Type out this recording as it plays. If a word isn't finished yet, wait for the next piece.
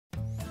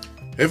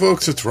Hey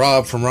folks, it's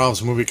Rob from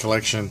Rob's Movie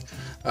Collection.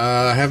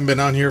 I haven't been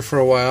on here for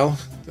a while.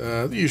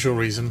 The usual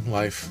reason,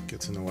 life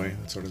gets in the way,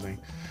 that sort of thing.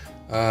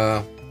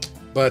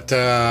 But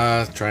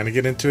trying to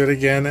get into it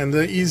again, and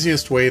the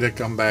easiest way to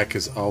come back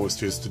is always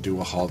just to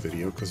do a haul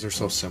video, because they're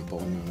so simple.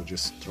 You know,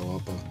 just throw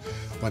up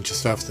a bunch of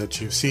stuff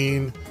that you've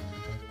seen,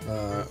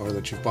 or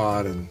that you've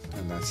bought, and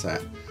that's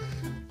that.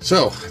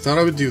 So, I thought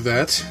I would do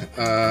that.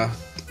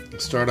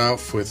 Start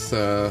off with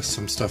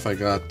some stuff I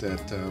got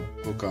at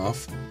Book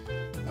Off.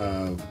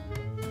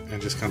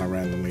 And just kind of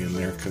randomly in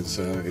there because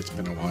it's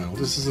been a while.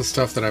 This is the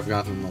stuff that I've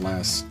gotten in the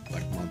last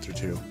month or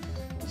two.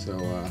 So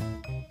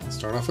let's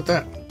start off with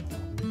that.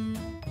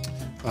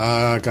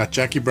 Got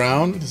Jackie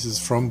Brown. This is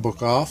from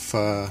Book Off,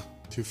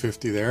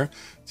 $2.50 there.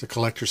 It's a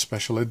collector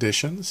special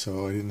edition,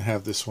 so I didn't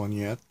have this one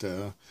yet.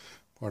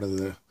 Part of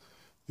the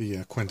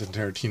Quentin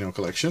Tarantino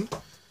collection.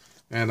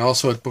 And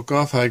also at Book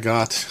Off, I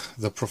got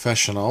The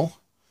Professional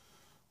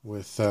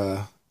with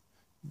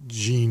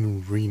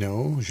Jean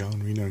Reno,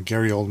 and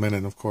Gary Oldman,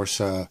 and of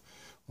course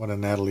one of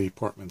Natalie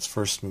Portman's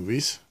first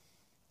movies.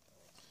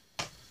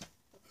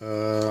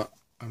 I'm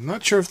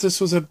not sure if this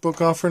was at Book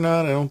Off or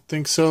not. I don't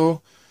think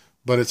so,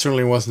 but it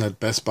certainly wasn't at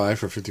Best Buy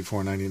for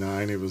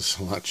 $54.99. It was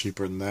a lot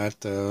cheaper than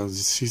that.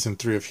 Season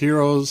 3 of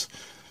Heroes.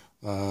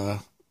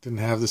 Didn't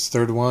have this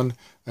third one.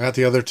 I got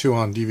the other two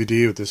on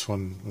DVD, but this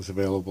one was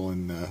available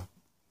in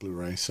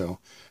Blu-ray, so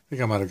I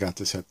think I might have got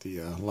this at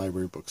the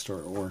library bookstore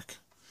at work.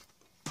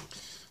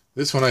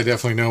 This one I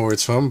definitely know where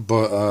it's from,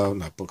 but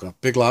not Book Off,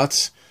 Big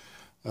Lots.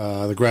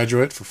 The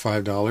Graduate for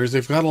 $5.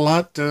 They've got a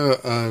lot,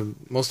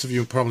 most of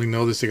you probably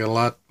know this, they got a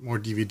lot more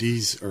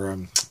DVDs, or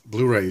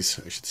Blu-rays,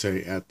 I should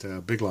say,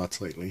 at Big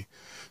Lots lately.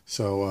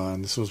 So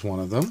this was one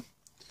of them.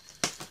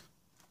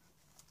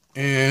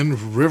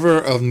 And River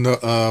of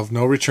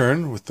No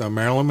Return with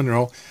Marilyn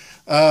Monroe.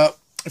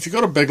 If you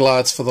go to Big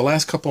Lots, for the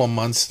last couple of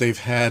months, they've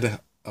had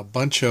a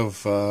bunch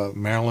of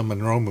Marilyn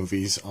Monroe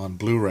movies on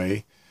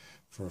Blu-ray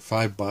for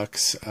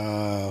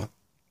 $5.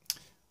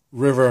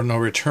 River of No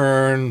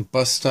Return,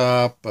 Bus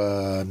Stop,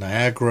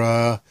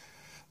 Niagara,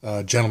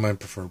 Gentlemen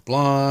Prefer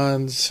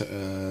Blondes,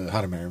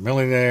 How to Marry a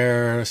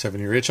Millionaire, 7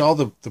 Year Itch, all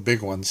the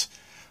big ones.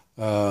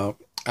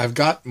 I've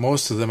got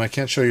most of them. I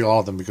can't show you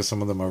all of them because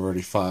some of them are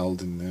already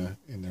filed in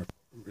their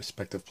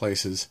respective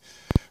places.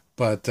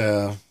 But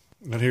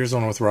here's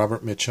one with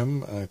Robert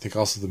Mitchum. I think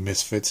also the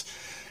Misfits.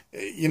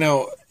 You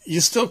know,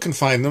 you still can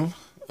find them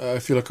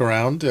if you look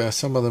around.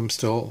 Some of them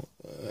still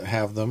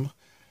have them.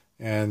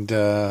 And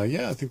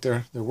yeah, I think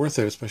they're worth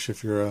it, especially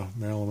if you're a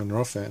Marilyn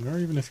Monroe fan, or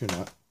even if you're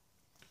not.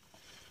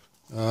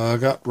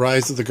 Got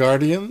Rise of the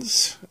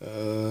Guardians.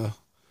 Pretty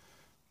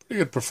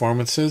good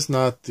performances.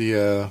 Not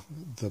the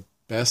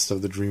best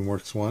of the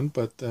DreamWorks one,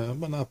 but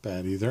not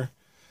bad either.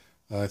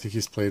 I think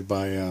he's played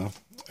by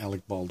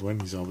Alec Baldwin.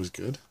 He's always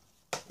good.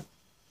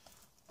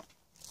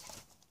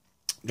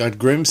 Got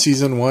Grimm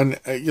Season 1.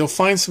 You'll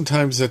find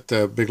sometimes at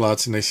Big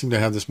Lots, and they seem to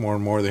have this more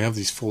and more, they have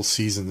these full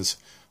seasons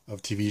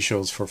of TV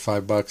shows for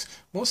 $5.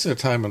 Most of the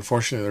time,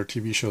 unfortunately, they're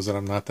TV shows that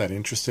I'm not that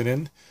interested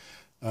in.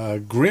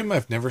 Grimm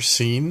I've never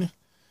seen,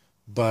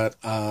 but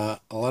a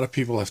lot of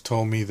people have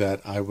told me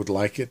that I would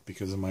like it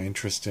because of my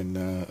interest in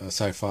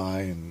sci-fi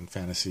and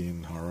fantasy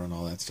and horror and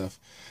all that stuff.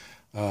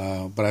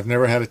 But I've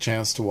never had a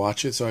chance to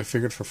watch it, so I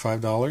figured for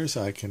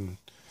 $5 I can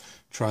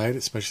try it,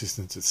 especially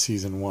since it's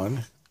Season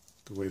 1.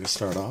 Good way to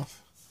start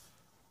off.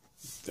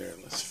 There,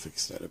 let's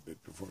fix that a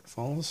bit before it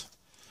falls.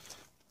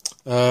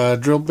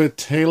 Drillbit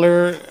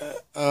Taylor.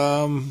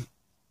 I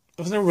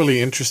was never really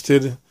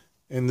interested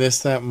in this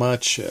that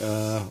much.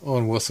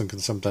 Owen Wilson can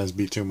sometimes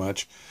be too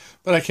much.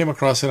 But I came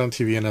across it on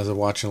TV and I was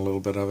watching a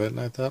little bit of it, and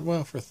I thought,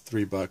 well, for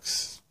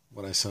 $3,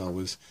 what I saw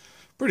was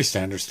pretty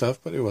standard stuff,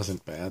 but it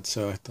wasn't bad.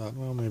 So I thought,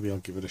 well, maybe I'll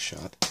give it a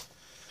shot.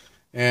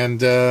 And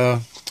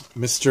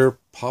Mr.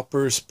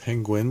 Popper's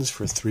Penguins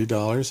for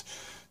 $3.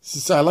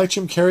 I like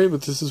Jim Carrey,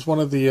 but this is one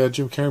of the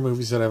Jim Carrey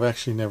movies that I've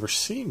actually never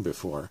seen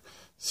before.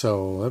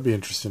 So that'd be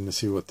interesting to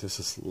see what this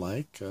is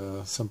like.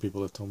 Some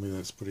people have told me that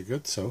it's pretty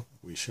good, so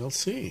we shall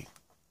see.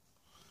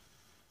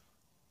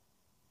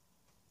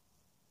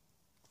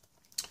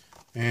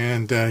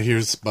 And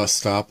here's Bus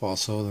Stop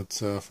also. That's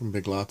from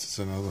Big Lots. It's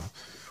another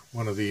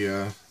one of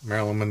the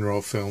Marilyn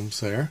Monroe films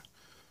there.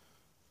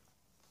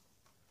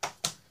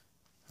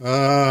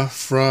 Let's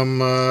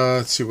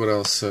see what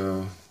else.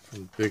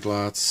 From Big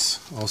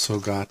Lots, also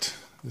got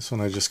this one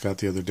I just got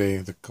the other day.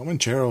 The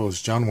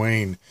Comancheros, John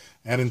Wayne,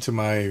 added to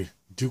my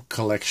Duke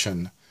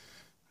collection.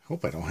 I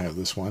hope I don't have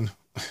this one.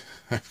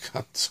 I've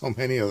got so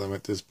many of them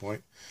at this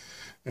point,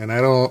 and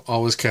I don't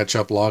always catch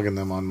up logging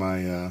them on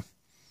my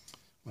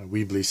my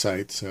Weebly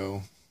site.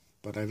 So,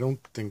 but I don't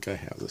think I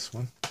have this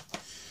one.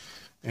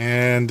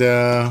 And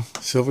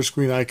Silver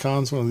Screen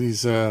Icons, one of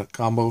these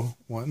combo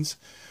ones,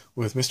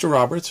 with Mr.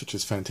 Roberts, which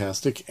is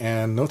fantastic,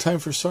 and No Time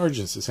for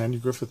Sergeants, this Andy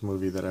Griffith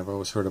movie that I've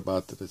always heard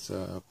about that is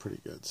pretty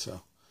good,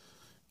 so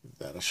give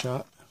that a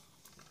shot.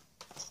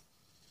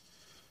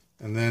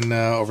 And then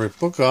over at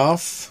Book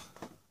Off,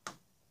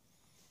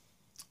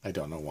 I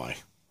don't know why.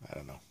 I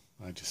don't know.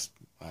 I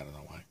don't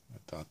know why. I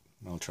thought,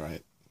 I'll try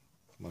it.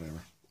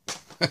 Whatever.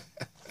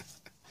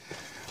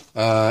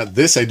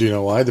 This I do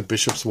know why. The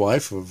Bishop's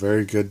Wife, a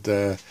very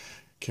good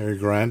Cary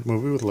Grant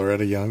movie with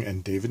Loretta Young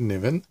and David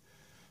Niven.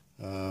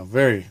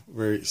 Very,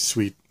 very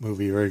sweet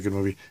movie, very good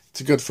movie.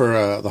 It's good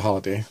for the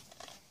holiday.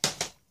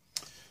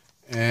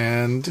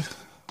 And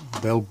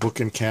Bell Book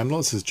and Candle.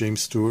 This is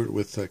James Stewart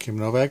with Kim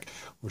Novak,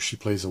 where she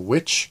plays a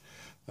witch.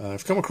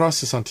 I've come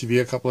across this on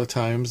TV a couple of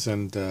times,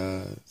 and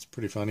it's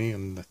pretty funny,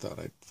 and I thought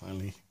I'd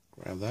finally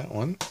grab that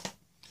one.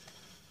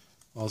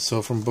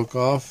 Also from Book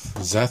Off,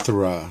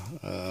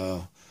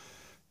 Zathura.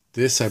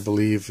 This, I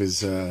believe,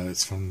 is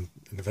it's from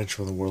An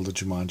Adventure in the World of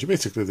Jumanji.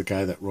 Basically, the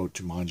guy that wrote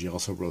Jumanji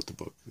also wrote the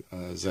book,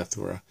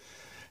 Zathura.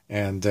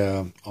 And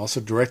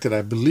also directed,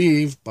 I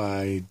believe,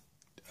 by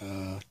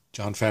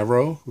Jon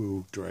Favreau,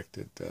 who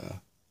directed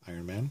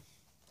Iron Man.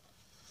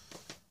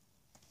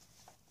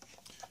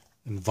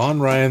 And Von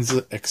Ryan's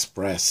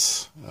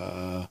Express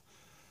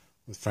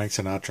with Frank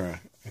Sinatra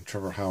and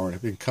Trevor Howard.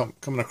 I've been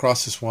coming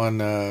across this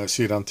one,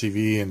 see it on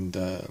TV, and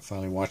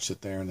finally watched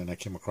it there. And then I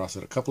came across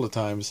it a couple of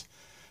times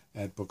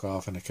at Book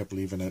Off, and I kept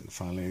leaving it, and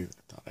finally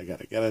thought I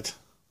gotta get it.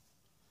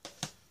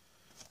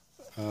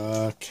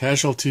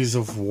 Casualties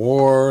of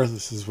War.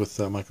 This is with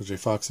Michael J.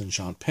 Fox and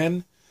Sean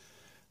Penn.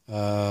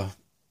 Unopened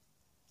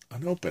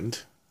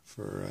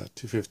for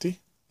 $2.50.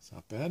 It's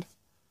not bad.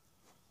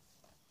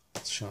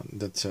 That's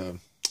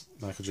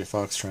Michael J.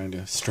 Fox trying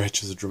to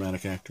stretch as a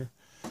dramatic actor.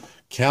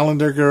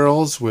 Calendar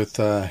Girls with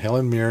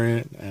Helen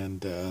Mirren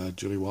and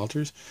Julie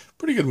Walters.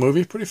 Pretty good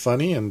movie, pretty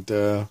funny, and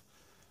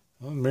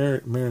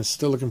Mirren's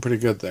still looking pretty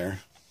good there.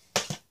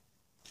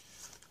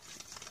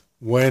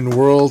 When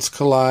Worlds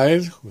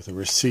Collide with a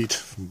receipt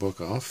from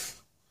Book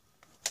Off.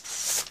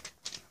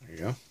 There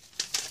you go.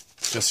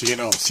 Just so you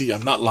know, see,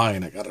 I'm not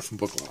lying. I got it from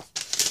Book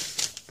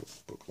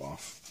Off. Book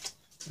Off.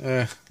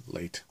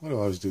 Late. Why do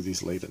I always do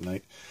these late at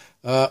night?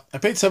 I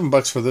paid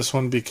 $7 for this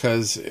one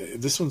because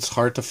this one's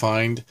hard to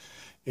find.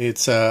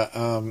 It's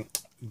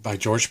by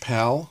George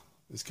Pal.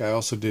 This guy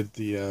also did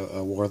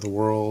the War of the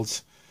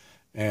Worlds.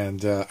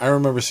 And I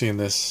remember seeing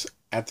this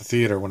at the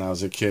theater when I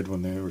was a kid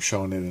when they were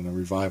showing it in a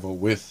revival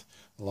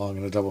along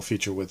in a double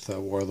feature with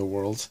War of the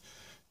Worlds.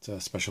 It's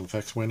a special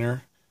effects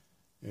winner.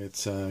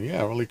 It's,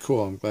 really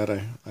cool. I'm glad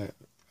I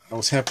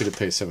was happy to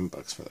pay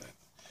 $7 for that.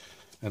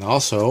 And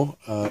also,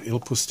 Il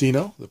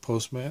Postino, The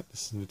Postman.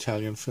 This is an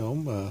Italian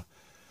film.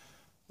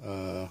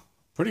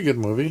 Pretty good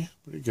movie.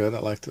 Pretty good. I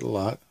liked it a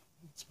lot.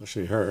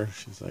 Especially her.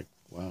 She's like,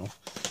 wow.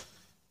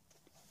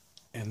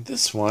 And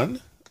this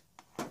one,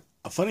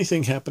 a funny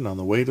thing happened on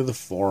the way to the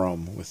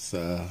Forum with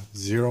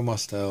Zero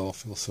Mostel,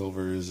 Phil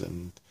Silvers,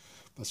 and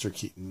Buster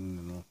Keaton,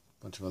 and a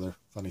bunch of other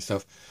funny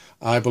stuff.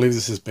 I believe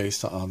this is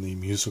based on the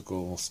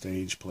musical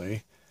stage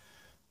play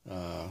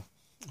of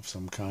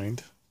some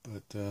kind.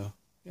 But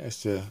I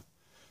used to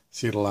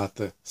see it a lot.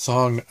 The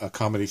song "A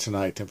Comedy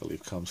Tonight," I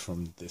believe, comes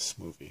from this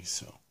movie.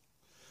 So,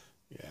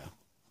 yeah,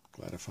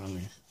 glad I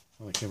finally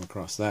came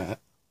across that.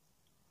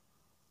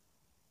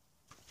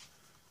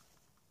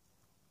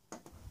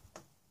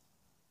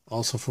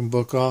 Also from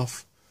Book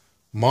Off,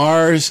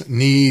 Mars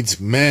Needs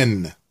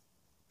Men,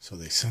 so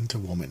they sent a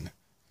woman.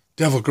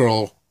 Devil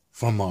Girl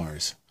from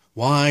Mars.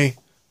 Why?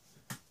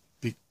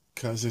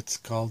 Because it's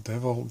called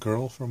Devil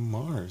Girl from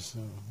Mars.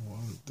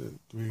 Do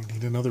we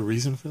need another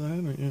reason for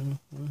that?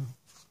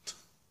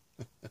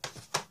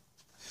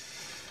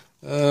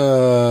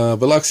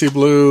 Biloxi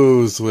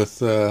Blues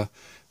with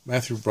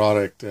Matthew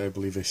Broderick, I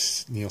believe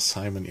it's Neil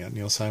Simon. Yeah,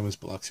 Neil Simon's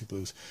Biloxi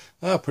Blues.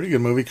 Pretty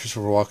good movie.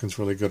 Christopher Walken's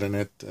really good in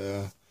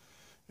it.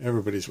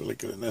 Everybody's really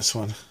good in this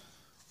one.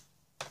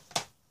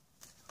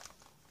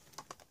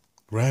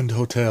 Grand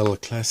Hotel, a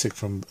classic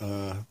from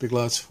Big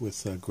Lots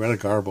with Greta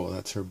Garbo.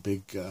 That's her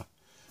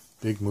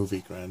big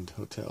movie, Grand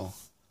Hotel.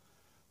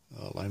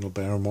 Lionel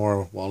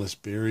Barrymore, Wallace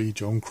Beery,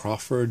 Joan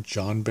Crawford,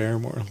 John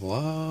Barrymore. A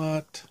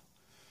lot.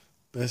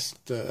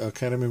 Best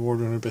Academy Award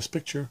winner, Best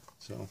Picture.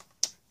 So,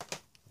 not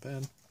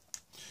bad.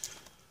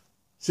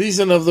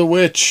 Season of the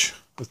Witch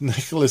with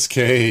Nicolas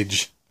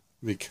Cage.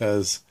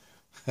 Because...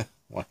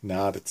 why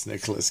not? It's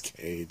Nicolas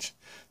Cage.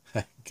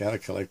 I gotta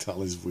collect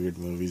all his weird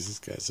movies. This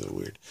guy's so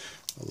weird.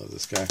 I love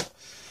this guy.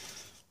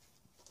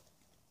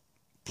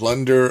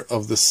 Plunder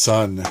of the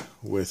Sun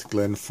with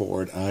Glenn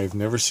Ford. I've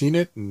never seen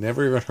it,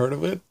 never even heard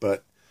of it,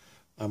 but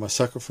I'm a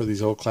sucker for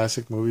these old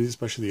classic movies,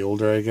 especially the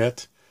older I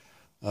get,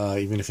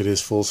 even if it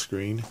is full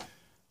screen.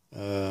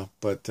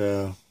 But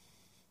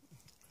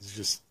it's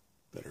just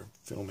better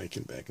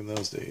filmmaking back in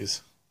those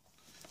days.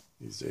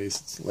 These days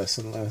it's less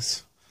and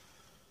less.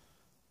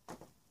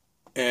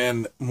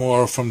 And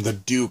more from the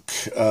Duke,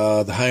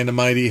 The High and the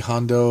Mighty,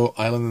 Hondo,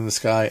 Island in the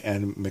Sky,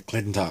 and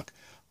McClintock.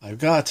 I've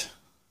got,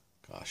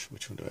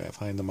 which one do I have?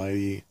 High and the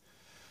Mighty.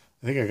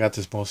 I think I got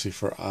this mostly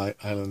for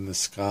Island in the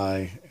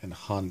Sky and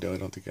Hondo. I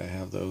don't think I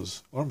have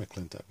those. Or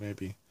McClintock,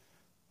 maybe.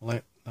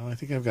 Well, I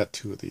think I've got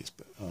two of these.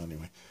 But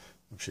anyway,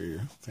 I'm sure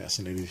you're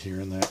fascinated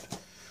hearing that.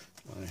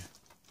 I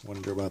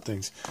wonder about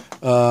things.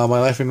 My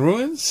Life in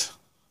Ruins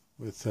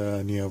with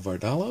Nia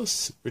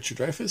Vardalos, Richard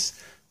Dreyfuss.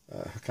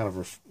 Kind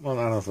of, I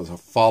don't know if it was a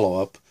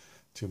follow-up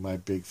to My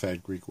Big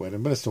Fat Greek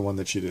Wedding, but it's the one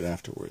that she did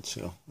afterwards,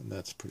 so and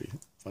that's pretty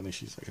Funny,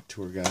 she's like a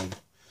tour guide.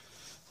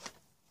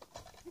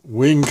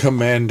 Wing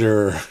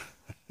Commander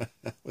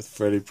with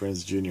Freddie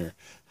Prinze Jr.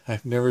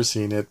 I've never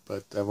seen it,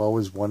 but I've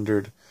always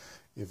wondered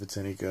if it's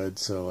any good,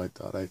 so I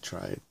thought I'd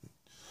try it and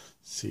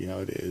see how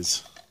it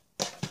is.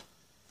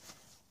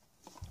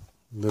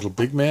 Little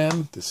Big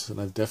Man, this one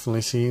I've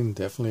definitely seen,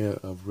 definitely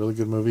a really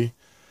good movie.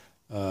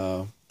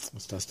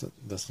 It's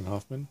Dustin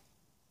Hoffman,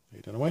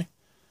 Faye Dunaway.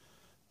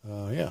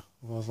 Yeah,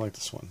 I've always liked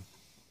this one.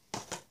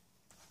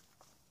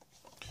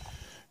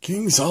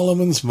 King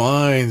Solomon's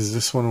Mines,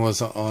 this one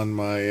was on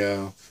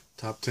my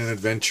top 10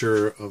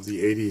 adventure of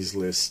the 80s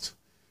list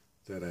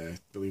that I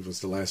believe was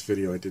the last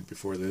video I did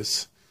before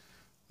this.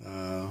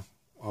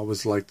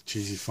 Always liked the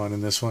cheesy fun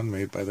in this one,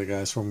 made by the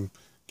guys from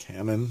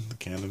Cannon, the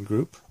Cannon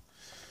Group.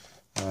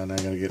 And I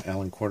gotta get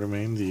Alan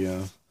Quatermain,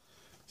 the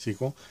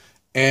sequel.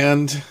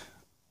 And,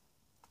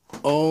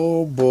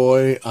 oh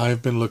boy,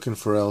 I've been looking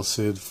for El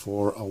Cid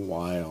for a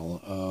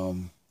while.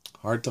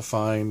 Hard to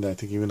find. I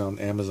think even on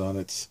Amazon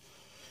it's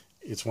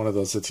one of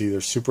those that's either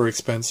super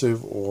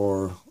expensive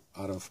or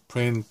out of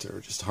print or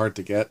just hard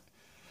to get.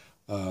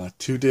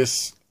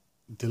 2-disc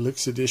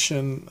deluxe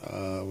edition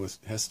with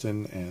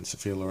Heston and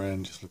Sophia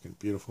Loren, just looking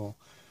beautiful.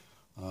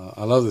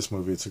 I love this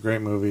movie. It's a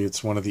great movie.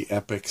 It's one of the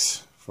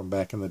epics from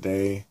back in the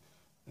day,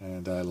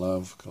 and I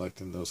love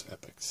collecting those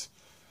epics.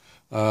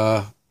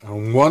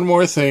 And one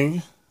more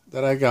thing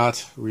that I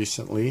got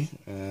recently,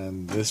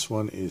 and this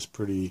one is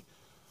pretty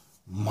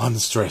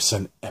monstrous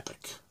and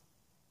epic.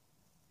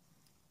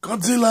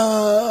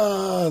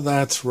 Godzilla!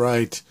 That's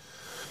right.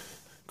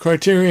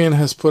 Criterion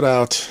has put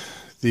out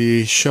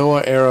the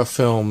Showa era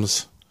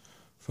films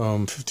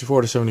from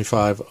 54 to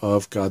 75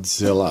 of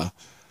Godzilla.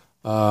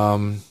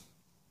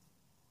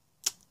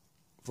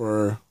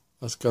 For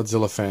us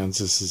Godzilla fans,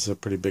 this is a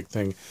pretty big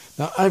thing.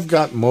 Now, I've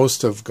got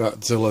most of the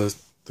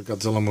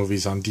Godzilla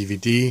movies on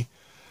DVD.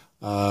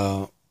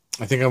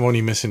 I think I'm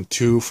only missing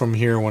 2 from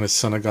here. One is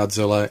Son of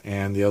Godzilla,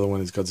 and the other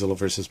one is Godzilla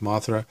vs.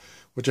 Mothra,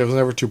 which I was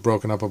never too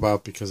broken up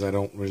about because I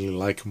don't really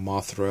like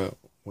Mothra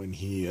when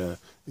he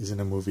is in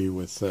a movie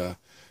with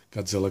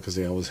Godzilla, because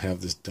they always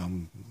have this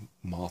dumb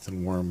moth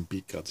and worm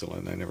beat Godzilla,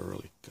 and I never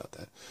really got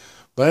that.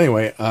 But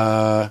anyway,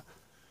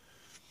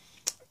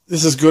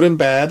 this is good and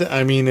bad.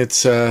 I mean,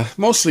 it's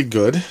mostly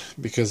good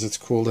because it's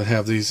cool to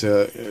have these.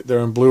 They're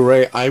on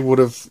Blu-ray. I would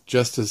have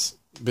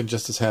been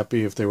just as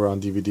happy if they were on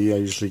DVD. I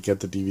usually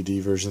get the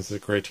DVD versions of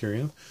the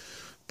Criterion.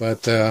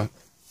 But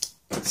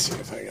let's see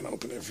if I can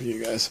open it for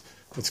you guys.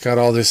 It's got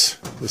all this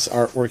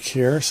artwork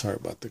here. Sorry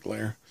about the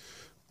glare.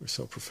 We're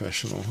so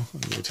professional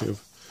on YouTube.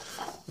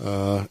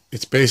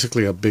 It's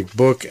basically a big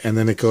book, and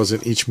then it goes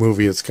in each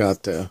movie. It's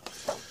got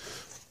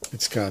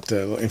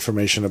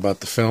information about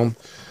the film,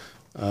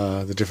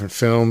 the different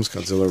films.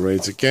 Godzilla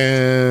Raids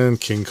Again,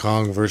 King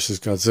Kong versus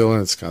Godzilla.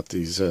 And it's got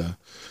these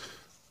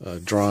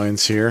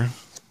drawings here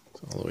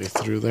all the way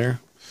through there.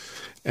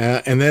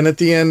 And then at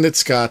the end,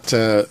 it's got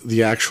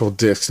the actual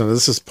discs. Now,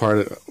 this is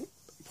part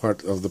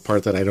of the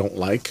part that I don't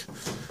like.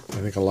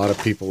 I think a lot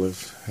of people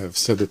have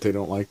said that they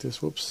don't like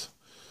this. Whoops.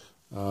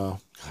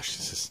 Gosh,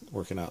 this is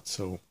working out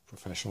so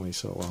professionally,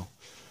 so well.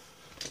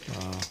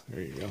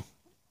 There you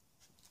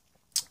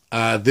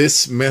go.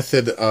 This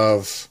method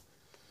of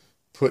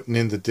putting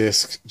in the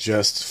disc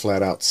just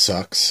flat out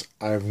sucks.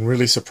 I'm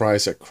really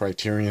surprised that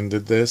Criterion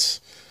did this.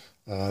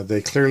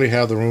 They clearly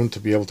have the room to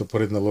be able to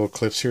put it in the little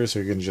clips here, so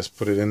you can just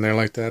put it in there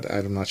like that.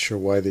 I'm not sure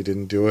why they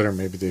didn't do it, or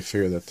maybe they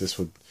fear that this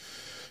would,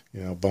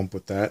 bump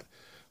with that.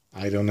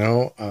 I don't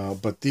know,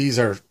 but these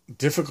are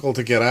difficult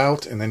to get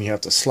out, and then you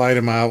have to slide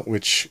them out,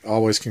 which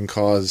always can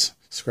cause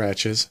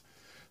scratches.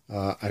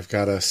 I've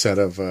got a set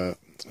of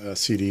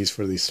CDs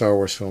for the Star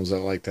Wars films that are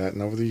like that,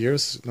 and over the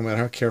years, no matter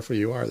how careful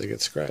you are, they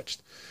get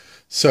scratched.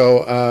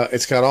 So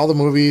it's got all the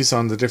movies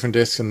on the different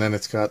discs, and then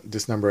it's got,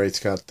 disc number 8's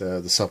got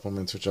the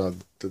supplements, which are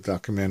the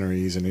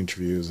documentaries and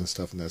interviews and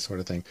stuff and that sort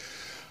of thing.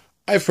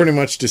 I've pretty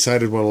much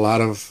decided what a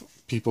lot of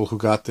people who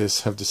got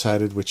this have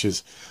decided, which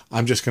is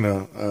I'm just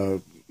going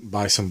to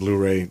buy some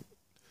Blu-ray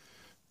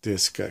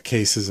disc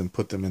cases and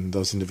put them in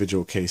those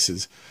individual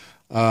cases.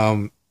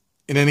 In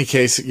any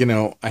case,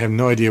 I have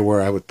no idea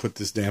where I would put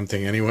this damn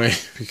thing anyway,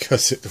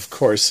 because of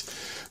course,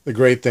 the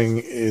great thing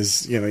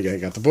is, you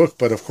got the book,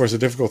 but of course the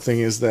difficult thing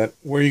is that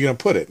where are you going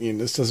to put it?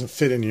 This doesn't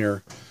fit in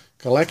your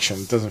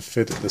collection. It doesn't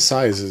fit, the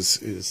size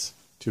is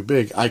too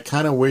big. I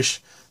kind of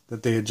wish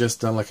that they had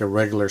just done like a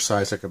regular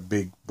size, like a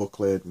big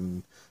booklet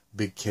and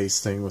big case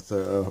thing with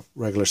a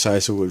regular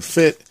size so it would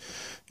fit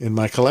in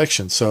my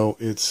collection. So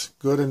it's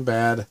good and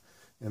bad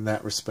in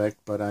that respect,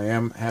 but I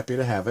am happy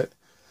to have it.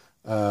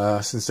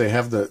 Since they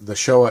have the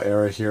Showa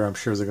era here, I'm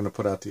sure they're going to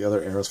put out the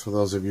other eras. For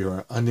those of you who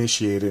are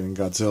uninitiated in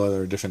Godzilla,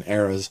 there are different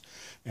eras,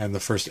 and the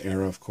first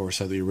era, of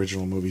course, are the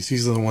original movies.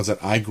 These are the ones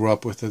that I grew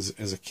up with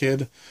as a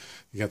kid.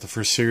 You got the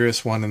first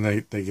serious one, and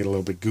they get a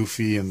little bit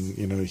goofy, and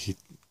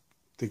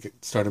they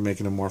started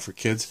making them more for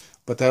kids.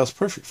 But that was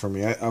perfect for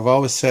me. I've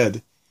always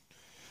said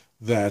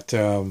that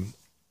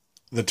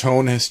the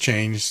tone has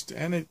changed,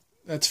 and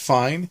that's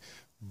fine.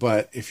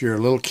 But if you're a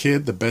little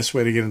kid, the best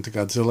way to get into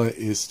Godzilla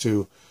is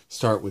to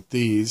start with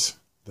these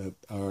that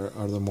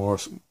are the more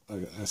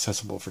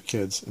accessible for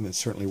kids, and it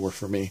certainly worked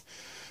for me.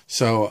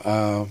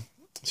 So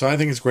so I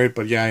think it's great,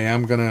 but yeah, I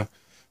am gonna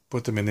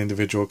put them in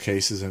individual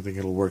cases. I think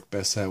it'll work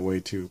best that way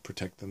to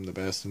protect them the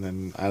best. And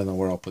then I don't know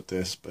where I'll put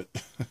this, but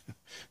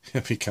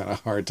it'd be kind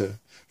of hard to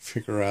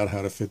figure out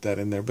how to fit that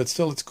in there. But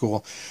still, it's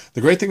cool.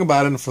 The great thing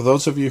about it, and for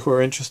those of you who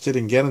are interested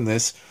in getting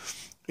this,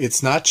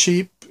 it's not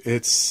cheap.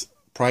 It's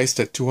priced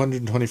at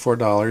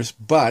 $224,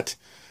 but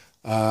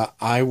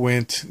I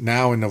went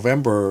now in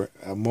November.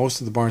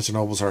 Most of the Barnes &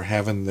 Nobles are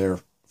having their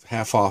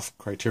half-off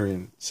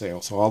Criterion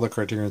sale. So all the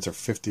Criterions are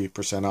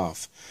 50%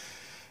 off.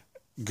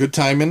 Good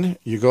timing.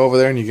 You go over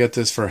there and you get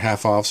this for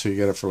half off, so you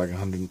get it for like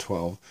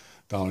 $112.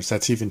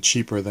 That's even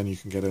cheaper than you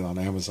can get it on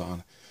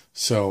Amazon.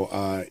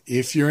 So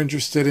if you're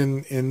interested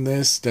in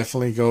this,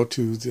 definitely go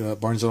to the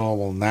Barnes &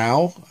 Noble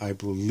now. I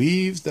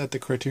believe that the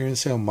Criterion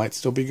sale might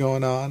still be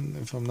going on,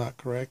 if I'm not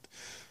correct,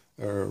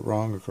 or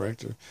wrong or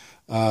correct.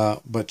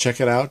 But check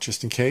it out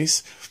just in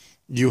case.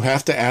 You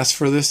have to ask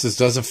for this. This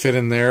doesn't fit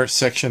in their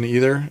section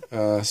either,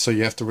 so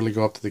you have to really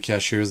go up to the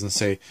cashiers and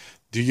say,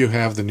 do you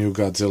have the new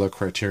Godzilla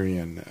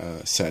Criterion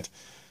set?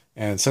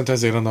 And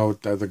sometimes they don't know.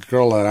 The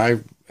girl that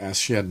I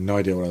asked, she had no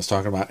idea what I was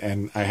talking about,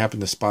 and I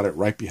happened to spot it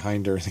right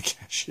behind her in the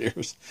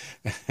cashiers.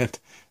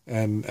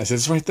 And I said,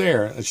 it's right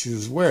there. And she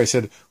says, where? I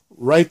said,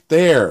 right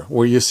there,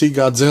 where you see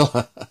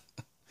Godzilla.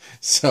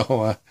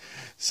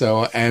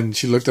 So, and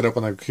she looked it up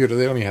on the computer.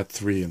 They only had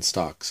 3 in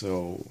stock.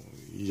 So,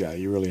 yeah,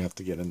 you really have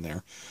to get in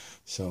there.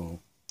 So,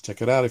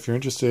 check it out if you're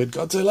interested.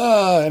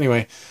 Godzilla!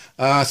 Anyway,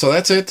 so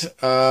that's it.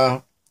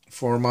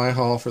 For my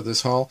haul, for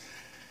this haul.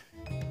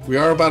 We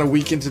are about a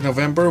week into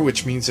November,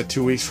 which means that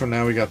 2 weeks from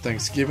now we got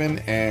Thanksgiving,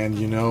 and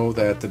you know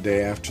that the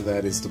day after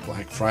that is the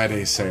Black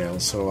Friday sale,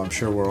 so I'm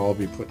sure we'll all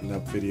be putting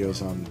up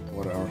videos on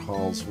what our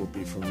hauls will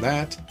be from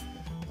that.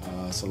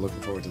 So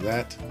looking forward to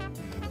that,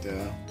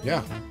 and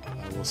yeah,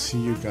 I will see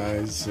you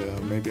guys.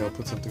 Maybe I'll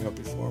put something up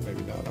before,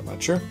 maybe not, I'm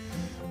not sure,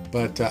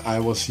 but I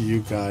will see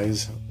you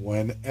guys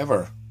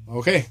whenever.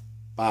 Okay,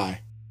 bye.